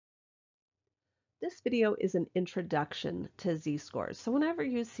This video is an introduction to z-scores. So whenever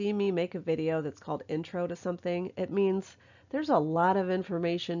you see me make a video that's called intro to something, it means there's a lot of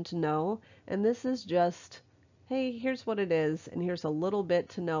information to know, and this is just, hey, here's what it is, and here's a little bit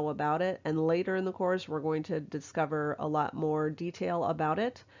to know about it, and later in the course we're going to discover a lot more detail about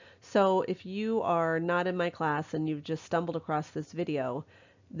it. So if you are not in my class and you've just stumbled across this video,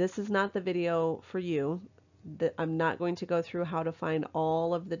 this is not the video for you. I'm not going to go through how to find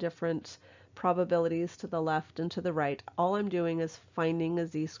all of the different probabilities to the left and to the right. All I'm doing is finding a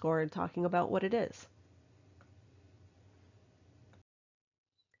z-score and talking about what it is.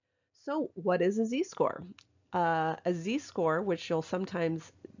 So what is a z-score? A z-score, which you'll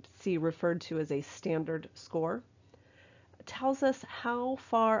sometimes see referred to as a standard score, tells us how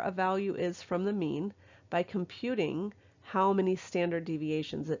far a value is from the mean by computing how many standard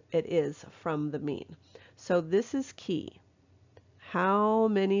deviations it is from the mean. So this is key. How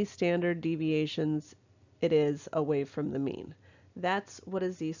many standard deviations it is away from the mean. That's what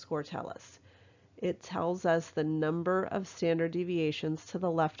a z-score tells us. It tells us the number of standard deviations to the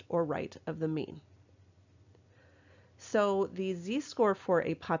left or right of the mean. So the z-score for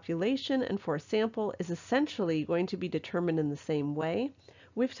a population and for a sample is essentially going to be determined in the same way.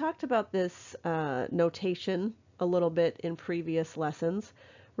 We've talked about this notation a little bit in previous lessons.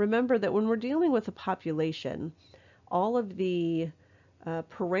 Remember that when we're dealing with a population, all of the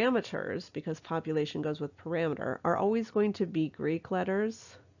parameters, because population goes with parameter, are always going to be Greek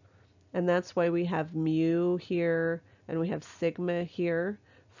letters. And that's why we have mu here and we have sigma here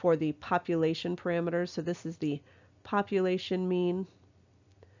for the population parameters. So this is the population mean,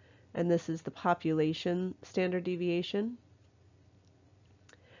 and this is the population standard deviation.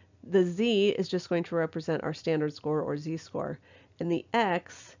 The z is just going to represent our standard score or z-score, and the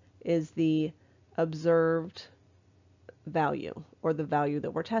x is the observed value or the value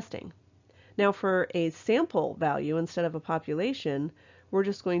that we're testing. Now for a sample value instead of a population, we're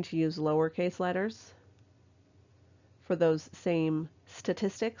just going to use lowercase letters for those same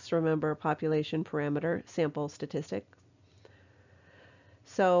statistics. Remember, population parameter, sample statistic.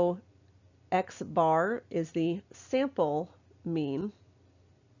 So x bar is the sample mean,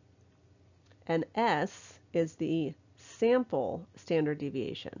 and s is the sample standard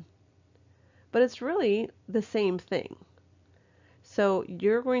deviation. But it's really the same thing. So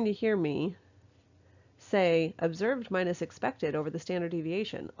you're going to hear me say observed minus expected over the standard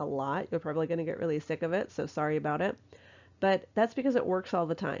deviation a lot. You're probably going to get really sick of it, so sorry about it. But that's because it works all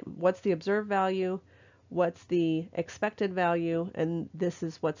the time. What's the observed value? What's the expected value? And this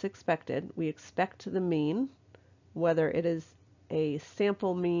is what's expected. We expect the mean, whether it is a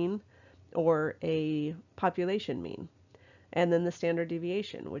sample mean or a population mean. And then the standard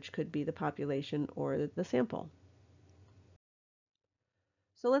deviation, which could be the population or the sample.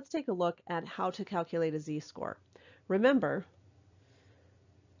 So let's take a look at how to calculate a z-score. Remember,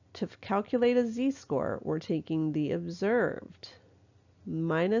 to calculate a z-score, we're taking the observed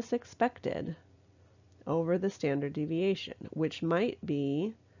minus expected over the standard deviation, which might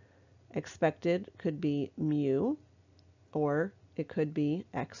be expected could be mu, or it could be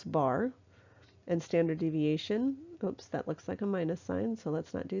x bar, and standard deviation, oops, that looks like a minus sign, so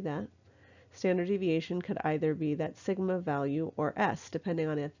let's not do that. Standard deviation could either be that sigma value or s, depending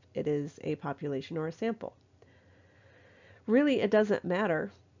on if it is a population or a sample. Really, it doesn't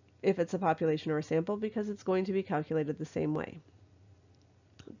matter if it's a population or a sample because it's going to be calculated the same way.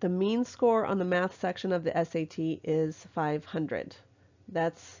 The mean score on the math section of the SAT is 500.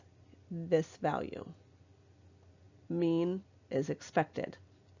 That's this value. Mean is expected,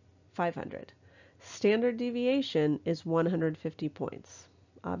 500. Standard deviation is 150 points.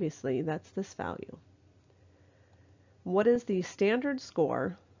 Obviously, that's this value. What is the standard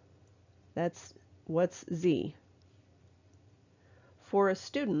score? That's what's z. For a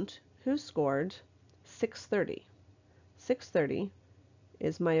student who scored 630. 630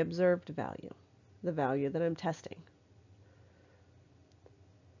 is my observed value, the value that I'm testing.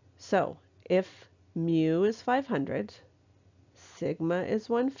 So if mu is 500, sigma is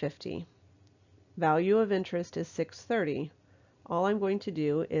 150, value of interest is 630, all I'm going to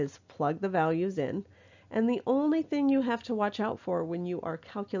do is plug the values in, and the only thing you have to watch out for when you are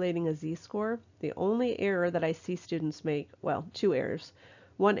calculating a z-score, the only error that I see students make, well, two errors.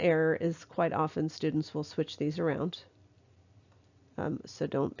 One error is quite often students will switch these around. So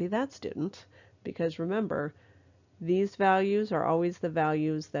don't be that student, because remember, these values are always the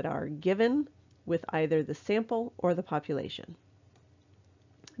values that are given with either the sample or the population.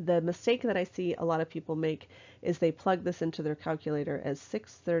 The mistake that I see a lot of people make is they plug this into their calculator as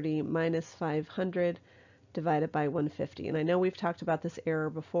 630 minus 500 divided by 150. And I know we've talked about this error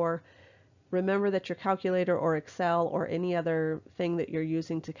before. Remember that your calculator or Excel or any other thing that you're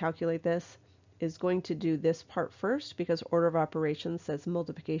using to calculate this is going to do this part first because order of operations says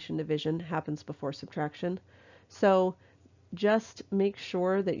multiplication division happens before subtraction. So just make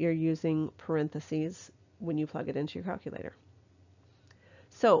sure that you're using parentheses when you plug it into your calculator.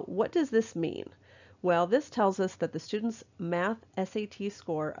 So what does this mean? Well, this tells us that the student's math SAT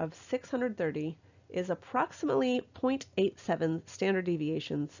score of 630 is approximately 0.87 standard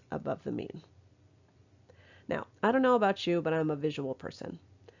deviations above the mean. Now, I don't know about you, but I'm a visual person.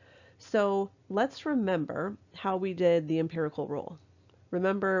 So let's remember how we did the empirical rule.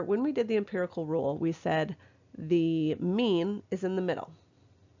 Remember, when we did the empirical rule, we said the mean is in the middle.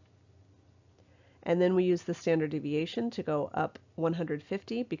 And then we use the standard deviation to go up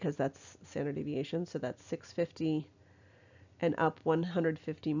 150 because that's standard deviation, so that's 650, and up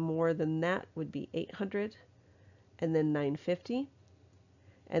 150 more than that would be 800, and then 950.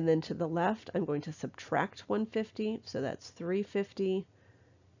 And then to the left, I'm going to subtract 150, so that's 350,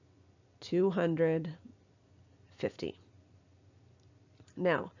 250.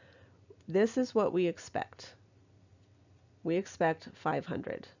 Now, this is what we expect. We expect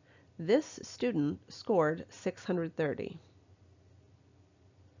 500. This student scored 630.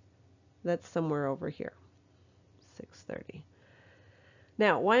 That's somewhere over here, 630.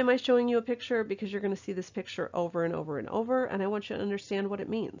 Now, why am I showing you a picture? Because you're going to see this picture over and over and over, and I want you to understand what it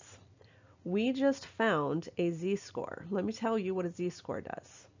means. We just found a z-score. Let me tell you what a z-score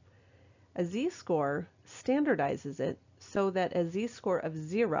does. A z-score standardizes it so that a z-score of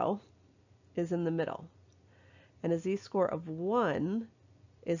 0 is in the middle, and a z-score of 1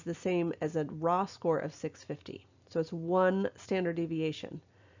 is the same as a raw score of 650. So it's 1 standard deviation,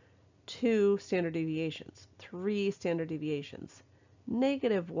 2 standard deviations, 3 standard deviations,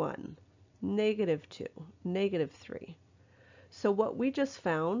 -1, -2, -3. So what we just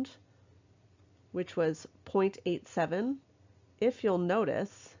found, which was 0.87, if you'll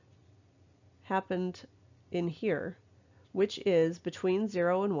notice, happened in here, which is between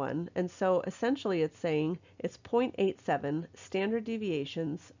 0 and 1, and so essentially it's saying it's 0.87 standard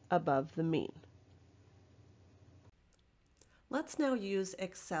deviations above the mean. Let's now use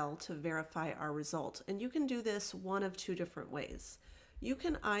Excel to verify our result, and you can do this one of two different ways. You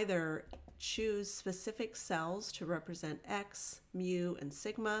can either choose specific cells to represent x, mu, and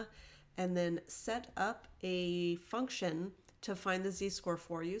sigma, and then set up a function to find the z-score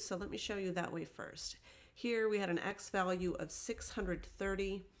for you. So let me show you that way first. Here we had an x value of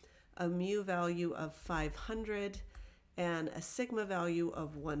 630, a mu value of 500, and a sigma value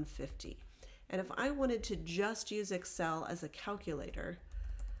of 150. And if I wanted to just use Excel as a calculator,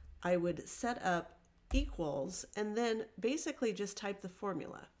 I would set up equals and then basically just type the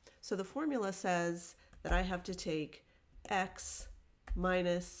formula. So the formula says that I have to take x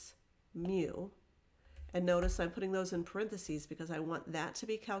minus mu, and notice I'm putting those in parentheses because I want that to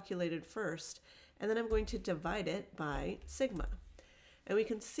be calculated first, and then I'm going to divide it by sigma. And we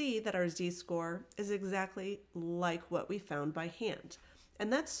can see that our z-score is exactly like what we found by hand.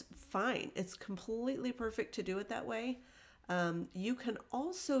 And that's fine. It's completely perfect to do it that way. You can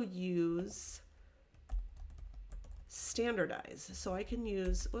also use standardize. So I can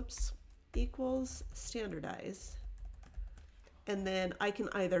use, equals standardize. And then I can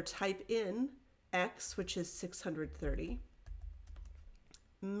either type in x, which is 630,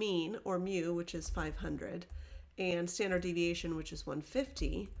 mean or mu, which is 500, and standard deviation, which is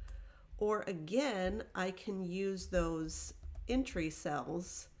 150, or again, I can use those entry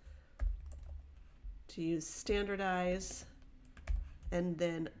cells to use standardize and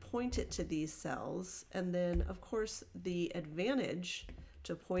then point it to these cells. And then of course the advantage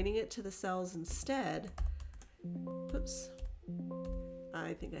to pointing it to the cells instead,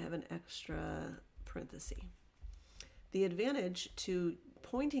 I think I have an extra parenthesis. The advantage to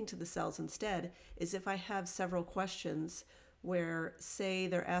pointing to the cells instead is if I have several questions where, say,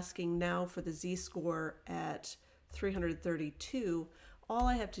 they're asking now for the z-score at 332, all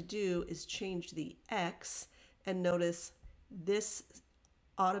I have to do is change the x, and notice this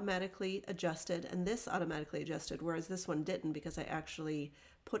automatically adjusted and this automatically adjusted, whereas this one didn't because I actually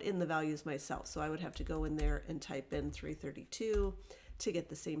put in the values myself. So I would have to go in there and type in 332 to get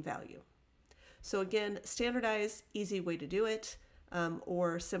the same value. So again, standardize, easy way to do it,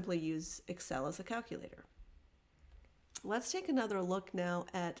 or simply use Excel as a calculator. Let's take another look now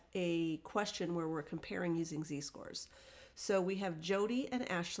at a question where we're comparing using z-scores. So we have Jody and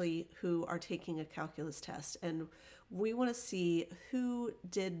Ashley who are taking a calculus test, and we want to see who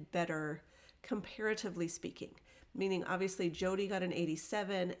did better comparatively speaking. meaning obviously Jody got an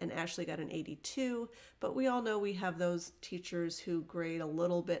 87 and Ashley got an 82, but we all know we have those teachers who grade a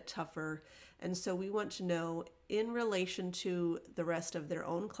little bit tougher, and so we want to know in relation to the rest of their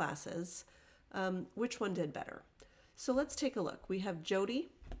own classes, which one did better. So let's take a look. We have Jody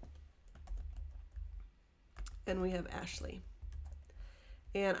and we have Ashley.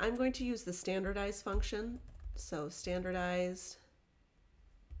 And I'm going to use the standardized function. So standardized.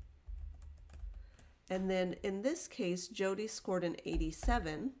 And then in this case, Jody scored an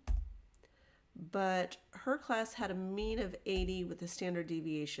 87, but her class had a mean of 80 with a standard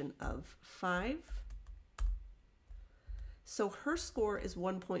deviation of 5. So her score is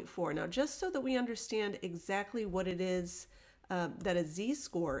 1.4. Now, just so that we understand exactly what it is that a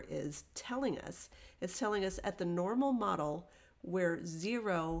z-score is telling us, it's telling us at the normal model where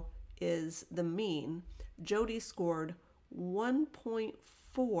 0 is the mean, Jody scored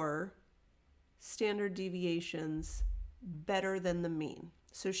 1.4 standard deviations better than the mean.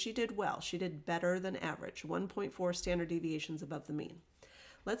 So she did well. She did better than average, 1.4 standard deviations above the mean.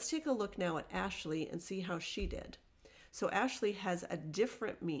 Let's take a look now at Ashley and see how she did. So Ashley has a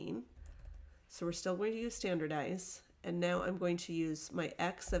different mean, so we're still going to use standardize, and now I'm going to use my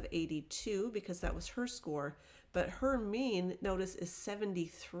X of 82 because that was her score, but her mean, notice, is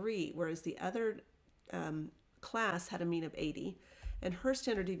 73, whereas the other class had a mean of 80, and her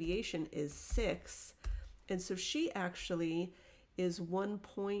standard deviation is 6, and so she actually is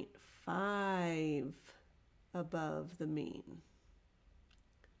 1.5 above the mean.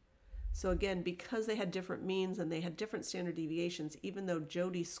 So again, because they had different means and they had different standard deviations, even though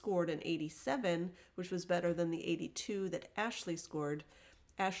Jody scored an 87, which was better than the 82 that Ashley scored,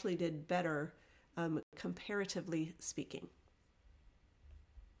 Ashley did better comparatively speaking.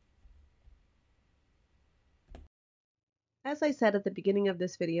 As I said at the beginning of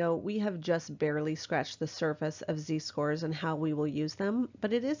this video, we have just barely scratched the surface of z-scores and how we will use them,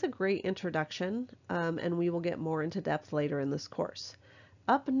 but it is a great introduction, and we will get more into depth later in this course.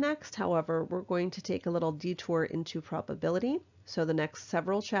 Up next, however, we're going to take a little detour into probability. So the next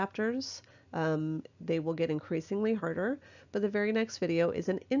several chapters, they will get increasingly harder, but the very next video is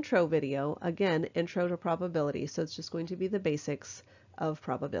an intro video, again, intro to probability. So it's just going to be the basics of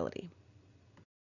probability.